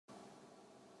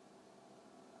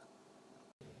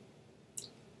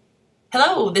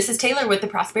Hello, this is Taylor with the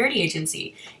Prosperity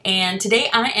Agency, and today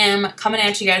I am coming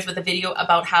at you guys with a video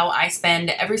about how I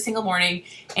spend every single morning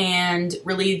and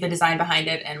really the design behind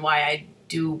it and why I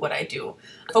do what I do.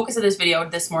 The focus of this video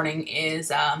this morning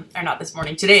is, or not this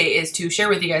morning, today is to share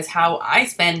with you guys how I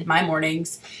spend my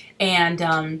mornings and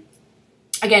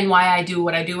again, why I do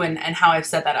what I do and how I've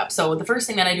set that up. So the first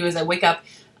thing that I do is I wake up,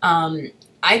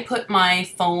 I put my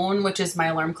phone, which is my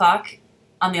alarm clock,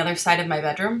 on the other side of my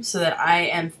bedroom so that I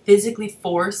am physically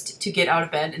forced to get out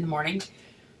of bed in the morning.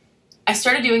 I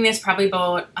started doing this probably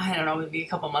about, I don't know, maybe a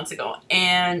couple months ago,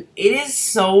 and it is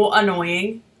so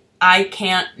annoying. I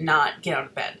can't not get out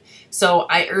of bed. So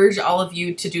I urge all of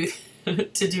you to do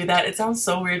to do that. It sounds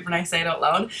so weird when I say it out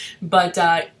loud, but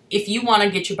if you want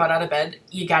to get your butt out of bed,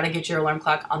 you got to get your alarm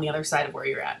clock on the other side of where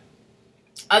you're at.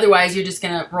 Otherwise, you're just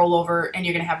going to roll over and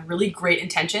you're going to have really great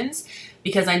intentions,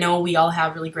 because I know we all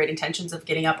have really great intentions of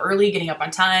getting up early, getting up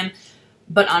on time.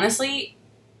 But honestly,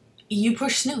 you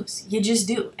push snooze. You just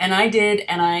do. And I did,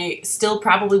 and I still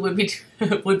probably would be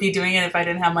would be doing it if I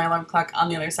didn't have my alarm clock on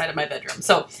the other side of my bedroom.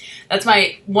 So that's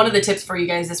one of the tips for you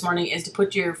guys this morning, is to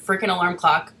put your freaking alarm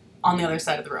clock on the other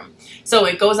side of the room. So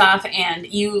it goes off and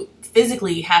you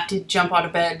physically have to jump out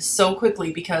of bed so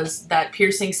quickly, because that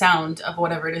piercing sound of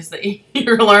whatever it is that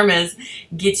your alarm is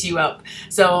gets you up.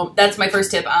 So that's my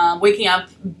first tip. Waking up,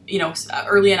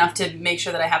 early enough to make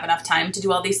sure that I have enough time to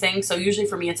do all these things. So usually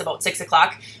for me, it's about 6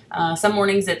 o'clock. Some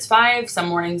mornings it's 5, some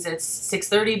mornings it's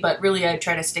 6:30, but really I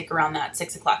try to stick around that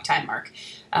 6 o'clock time mark.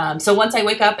 So once I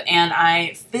wake up and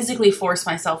I physically force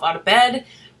myself out of bed,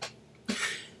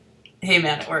 hey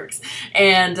man, it works.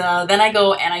 And then I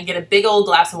go and I get a big old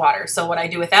glass of water. So what I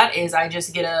do with that is I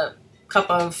just get a cup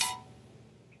of,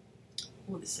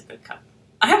 oh, this is a good cup.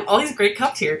 I have all these great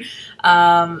cups here.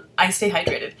 I stay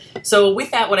hydrated. So with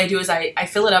that, what I do is I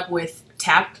fill it up with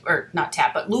not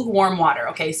lukewarm water.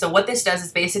 Okay, so what this does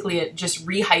is basically it just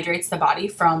rehydrates the body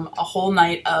from a whole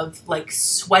night of like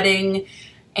sweating.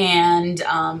 And,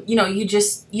 you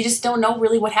just don't know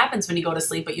really what happens when you go to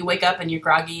sleep, but you wake up and you're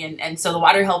groggy. And so the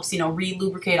water helps,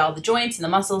 re-lubricate all the joints and the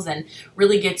muscles and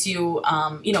really gets you,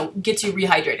 gets you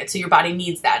rehydrated. So your body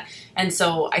needs that. And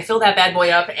so I fill that bad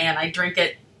boy up and I drink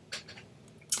it.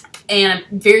 And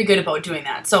I'm very good about doing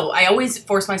that. So I always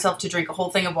force myself to drink a whole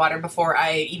thing of water before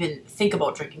I even think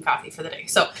about drinking coffee for the day.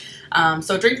 So,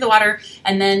 so drink the water.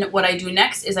 And then what I do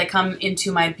next is I come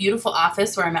into my beautiful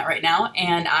office where I'm at right now,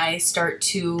 and I start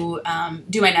to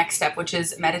do my next step, which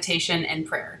is meditation and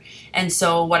prayer. And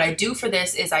so what I do for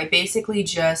this is I basically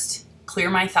just clear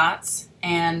my thoughts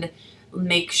and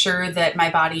make sure that my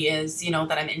body is,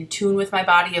 that I'm in tune with my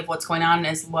body of what's going on,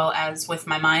 as well as with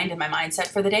my mind and my mindset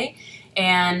for the day.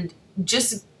 And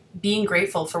just being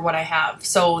grateful for what I have.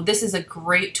 So this is a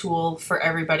great tool for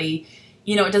everybody.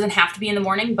 It doesn't have to be in the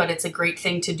morning, but it's a great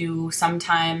thing to do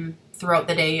sometime throughout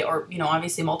the day, or,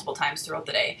 obviously multiple times throughout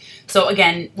the day. So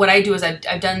again, what I do is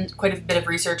I've done quite a bit of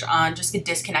research on just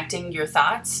disconnecting your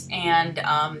thoughts and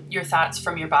your thoughts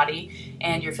from your body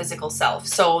and your physical self.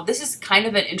 So this is kind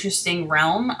of an interesting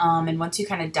realm. And once you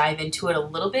kind of dive into it a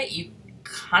little bit, you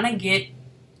kind of get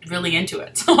really into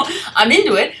it. So I'm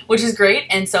into it, which is great.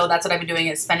 And so that's what I've been doing,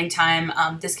 is spending time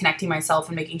disconnecting myself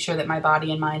and making sure that my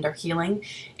body and mind are healing.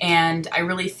 And I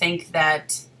really think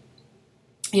that,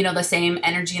 the same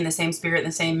energy and the same spirit and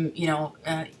the same,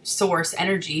 source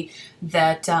energy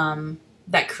that,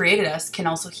 that created us can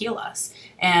also heal us.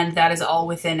 And that is all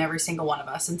within every single one of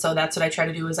us. And so that's what I try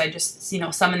to do, is I just,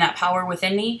 summon that power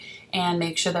within me and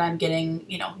make sure that I'm getting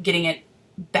it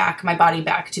back, my body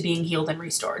back to being healed and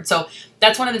restored. So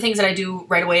that's one of the things that I do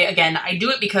right away. Again, I do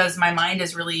it because my mind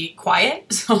is really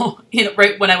quiet. So,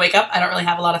 right when I wake up, I don't really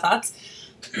have a lot of thoughts,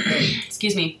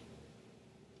 excuse me,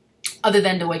 other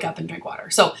than to wake up and drink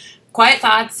water. So quiet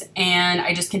thoughts, and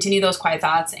I just continue those quiet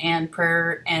thoughts and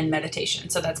prayer and meditation.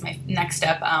 So that's my next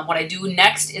step. What I do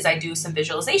next is I do some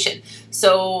visualization.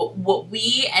 So what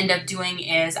we end up doing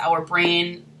is our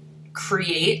brain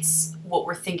creates what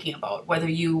we're thinking about, whether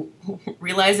you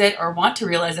realize it or want to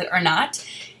realize it or not.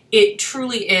 It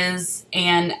truly is,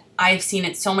 and I've seen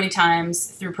it so many times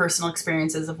through personal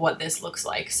experiences of what this looks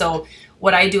like. So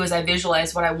what I do is I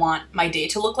visualize what I want my day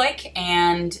to look like,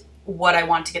 and what I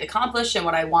want to get accomplished, and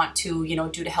what I want to,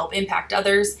 do to help impact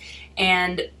others.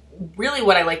 And really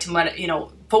what I like to,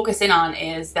 focus in on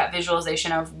is that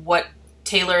visualization of what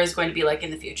Taylor is going to be like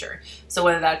in the future. So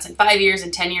whether that's in 5 years,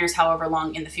 in 10 years, however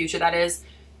long in the future that is,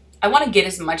 I want to get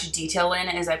as much detail in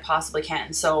as I possibly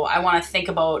can. So I want to think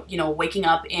about, waking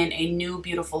up in a new,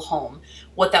 beautiful home,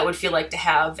 what that would feel like to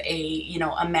have a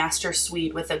master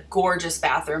suite with a gorgeous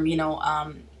bathroom,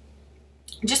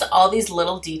 just all these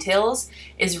little details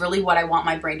is really what I want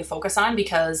my brain to focus on,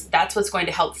 because that's what's going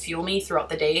to help fuel me throughout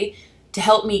the day, to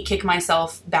help me kick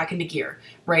myself back into gear,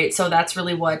 right? So that's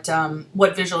really what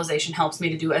visualization helps me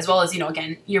to do, as well as, you know,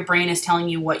 again, your brain is telling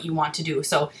you what you want to do.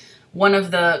 So one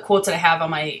of the quotes that I have on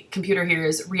my computer here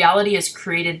is, reality is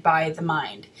created by the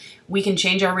mind. We can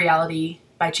change our reality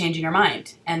by changing our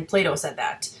mind. And Plato said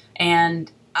that. And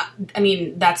I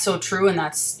mean, that's so true. And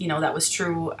that's, you know, that was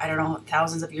true, I don't know,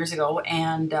 thousands of years ago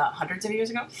and hundreds of years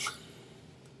ago.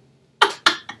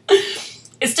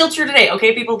 It's still true today,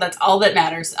 okay, people? That's all that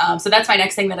matters. So that's my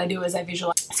next thing that I do is I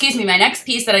visualize. Excuse me, my next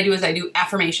piece that I do is I do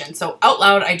affirmation. So out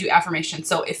loud, I do affirmation.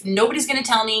 So if nobody's going to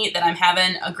tell me that I'm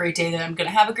having a great day, that I'm going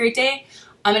to have a great day,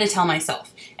 I'm going to tell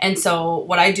myself. And so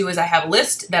what I do is I have a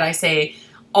list that I say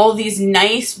all these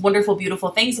nice, wonderful, beautiful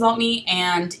things about me.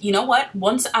 And you know what?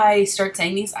 Once I start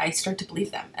saying these, I start to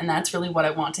believe them. And that's really what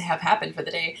I want to have happen for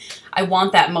the day. I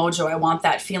want that mojo. I want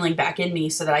that feeling back in me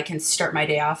so that I can start my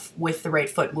day off with the right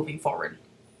foot moving forward.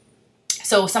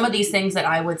 So some of these things that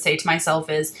I would say to myself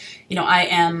is, you know, I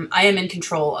am in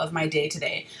control of my day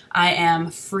today. I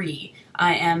am free.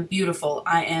 I am beautiful.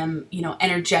 I am, you know,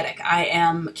 energetic. I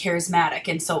am charismatic.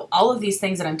 And so all of these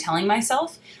things that I'm telling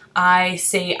myself, I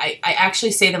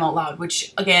actually say them out loud,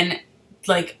 which again,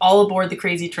 like all aboard the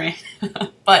crazy train.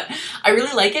 But I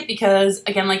really like it because,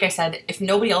 again, like I said, if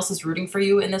nobody else is rooting for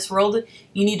you in this world,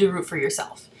 you need to root for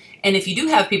yourself. And if you do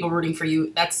have people rooting for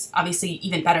you, that's obviously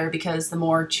even better, because the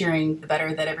more cheering, the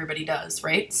better that everybody does,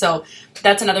 right? So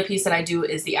that's another piece that I do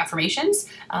is the affirmations.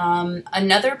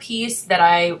 Another piece that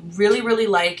I really, really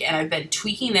like, and I've been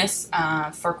tweaking this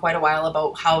for quite a while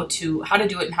about how to do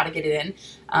it and how to get it in,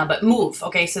 but move.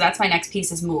 Okay, so that's my next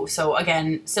piece is move. So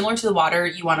again, similar to the water,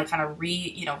 you want to kind of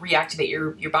reactivate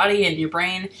your body and your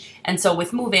brain. And so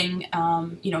with moving,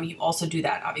 you know, you also do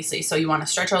that, obviously. So you want to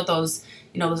stretch out those,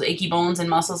 you know, those achy bones and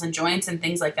muscles and joints and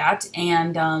things like that.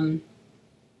 And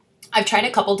I've tried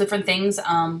a couple different things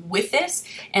with this,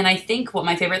 and I think what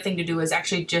my favorite thing to do is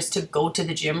actually just to go to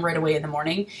the gym right away in the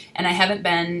morning. And I haven't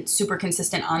been super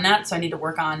consistent on that, so I need to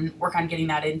work on getting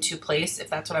that into place if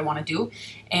that's what I want to do.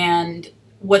 And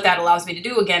what that allows me to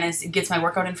do, again, is it gets my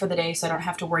workout in for the day, so I don't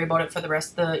have to worry about it for the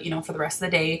rest of the, you know, for the rest of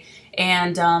the day.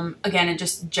 And again, it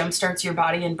just jumpstarts your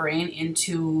body and brain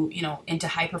into, you know, into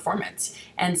high performance.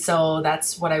 And so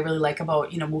that's what I really like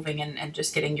about, you know, moving and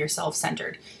just getting yourself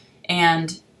centered.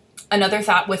 And another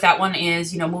thought with that one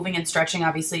is, you know, moving and stretching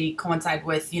obviously coincide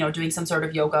with, you know, doing some sort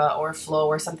of yoga or flow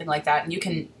or something like that. And you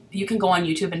can go on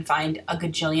YouTube and find a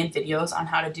gajillion videos on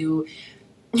how to do,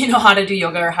 you know, how to do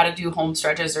yoga or how to do home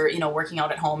stretches, or, you know, working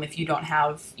out at home. If you don't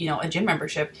have, you know, a gym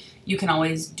membership, you can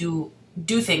always do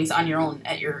things on your own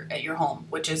at your home,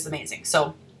 which is amazing.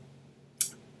 So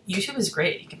YouTube is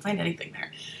great. You can find anything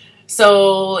there.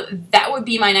 So that would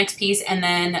be my next piece. And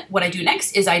then what I do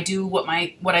next is I do what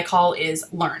I call is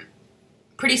learn.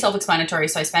 Pretty self-explanatory.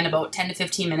 So I spend about 10 to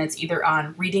 15 minutes either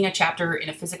on reading a chapter in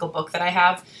a physical book that I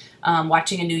have,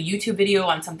 watching a new YouTube video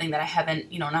on something that I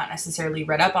haven't, you know, not necessarily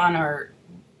read up on or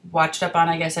watched up on,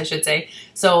 I guess I should say.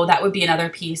 So that would be another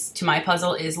piece to my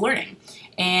puzzle is learning.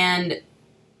 And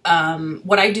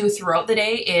what I do throughout the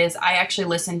day is I actually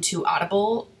listen to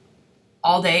Audible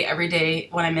all day, every day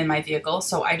when I'm in my vehicle.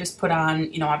 So I just put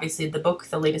on, you know, obviously the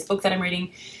latest book that I'm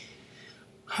reading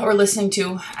or listening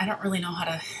to. I don't really know how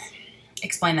to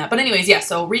explain that. But anyways, yeah,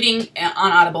 so reading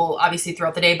on Audible obviously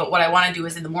throughout the day. But what I want to do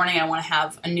is in the morning, I want to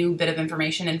have a new bit of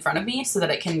information in front of me so that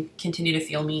it can continue to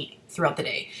fuel me throughout the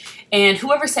day. And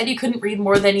whoever said you couldn't read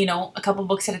more than, you know, a couple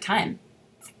books at a time?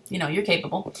 You know, you're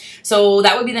capable. So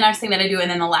that would be the next thing that I do.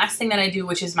 And then the last thing that I do,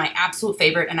 which is my absolute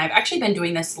favorite, and I've actually been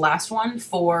doing this last one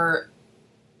for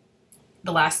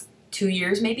the last 2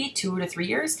 years, maybe 2 to 3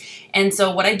 years. And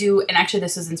so what I do, and actually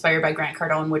this is inspired by Grant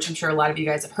Cardone, which I'm sure a lot of you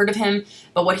guys have heard of him,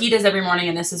 but what he does every morning,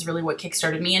 and this is really what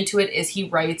kickstarted me into it, is he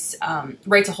writes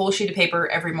a whole sheet of paper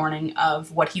every morning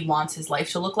of what he wants his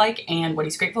life to look like and what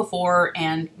he's grateful for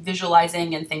and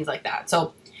visualizing and things like that.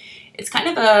 So it's kind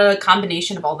of a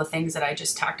combination of all the things that I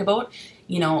just talked about,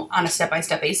 you know, on a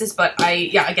step-by-step basis. But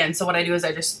again, so what I do is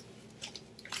I just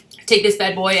take this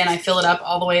bad boy and I fill it up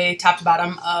all the way top to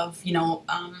bottom of, you know,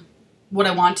 what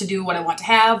I want to do, what I want to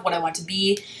have, what I want to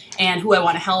be, and who I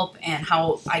want to help, and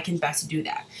how I can best do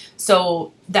that.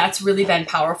 So that's really been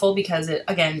powerful because,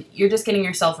 again, you're just getting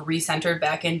yourself recentered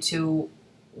back into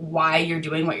why you're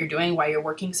doing what you're doing, why you're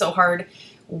working so hard,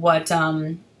 what,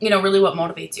 you know, really what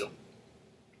motivates you.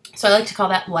 So I like to call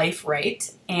that life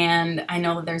right. And I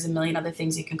know that there's a million other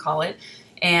things you can call it.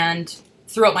 And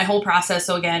throughout my whole process.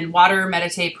 So again, water,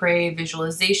 meditate, pray,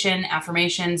 visualization,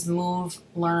 affirmations, move,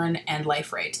 learn, and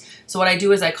life right. So what I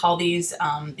do is I call these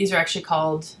are actually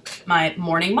called my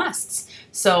morning musts.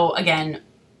 So again,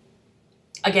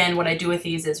 what I do with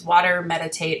these is water,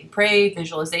 meditate, pray,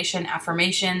 visualization,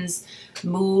 affirmations,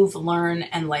 move, learn,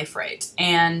 and life right.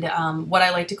 And what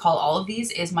I like to call all of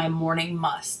these is my morning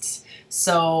musts.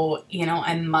 So, you know,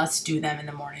 I must do them in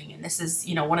the morning. And this is,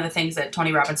 you know, one of the things that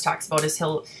Tony Robbins talks about is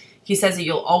he says that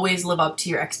you'll always live up to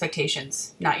your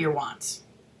expectations, not your wants,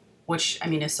 which, I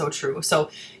mean, is so true.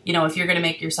 So, you know, if you're going to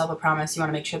make yourself a promise, you want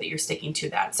to make sure that you're sticking to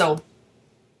that. So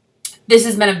this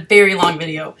has been a very long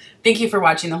video. Thank you for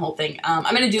watching the whole thing.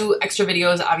 I'm going to do extra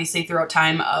videos, obviously, throughout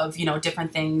time of, you know,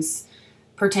 different things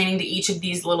pertaining to each of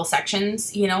these little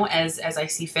sections, you know, as I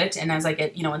see fit and as I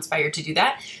get, you know, inspired to do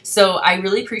that. So I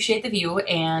really appreciate the view,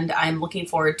 and I'm looking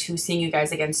forward to seeing you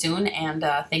guys again soon. And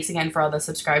thanks again for all the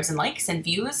subscribes and likes and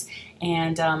views.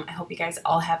 And I hope you guys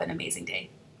all have an amazing day.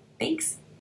 Thanks.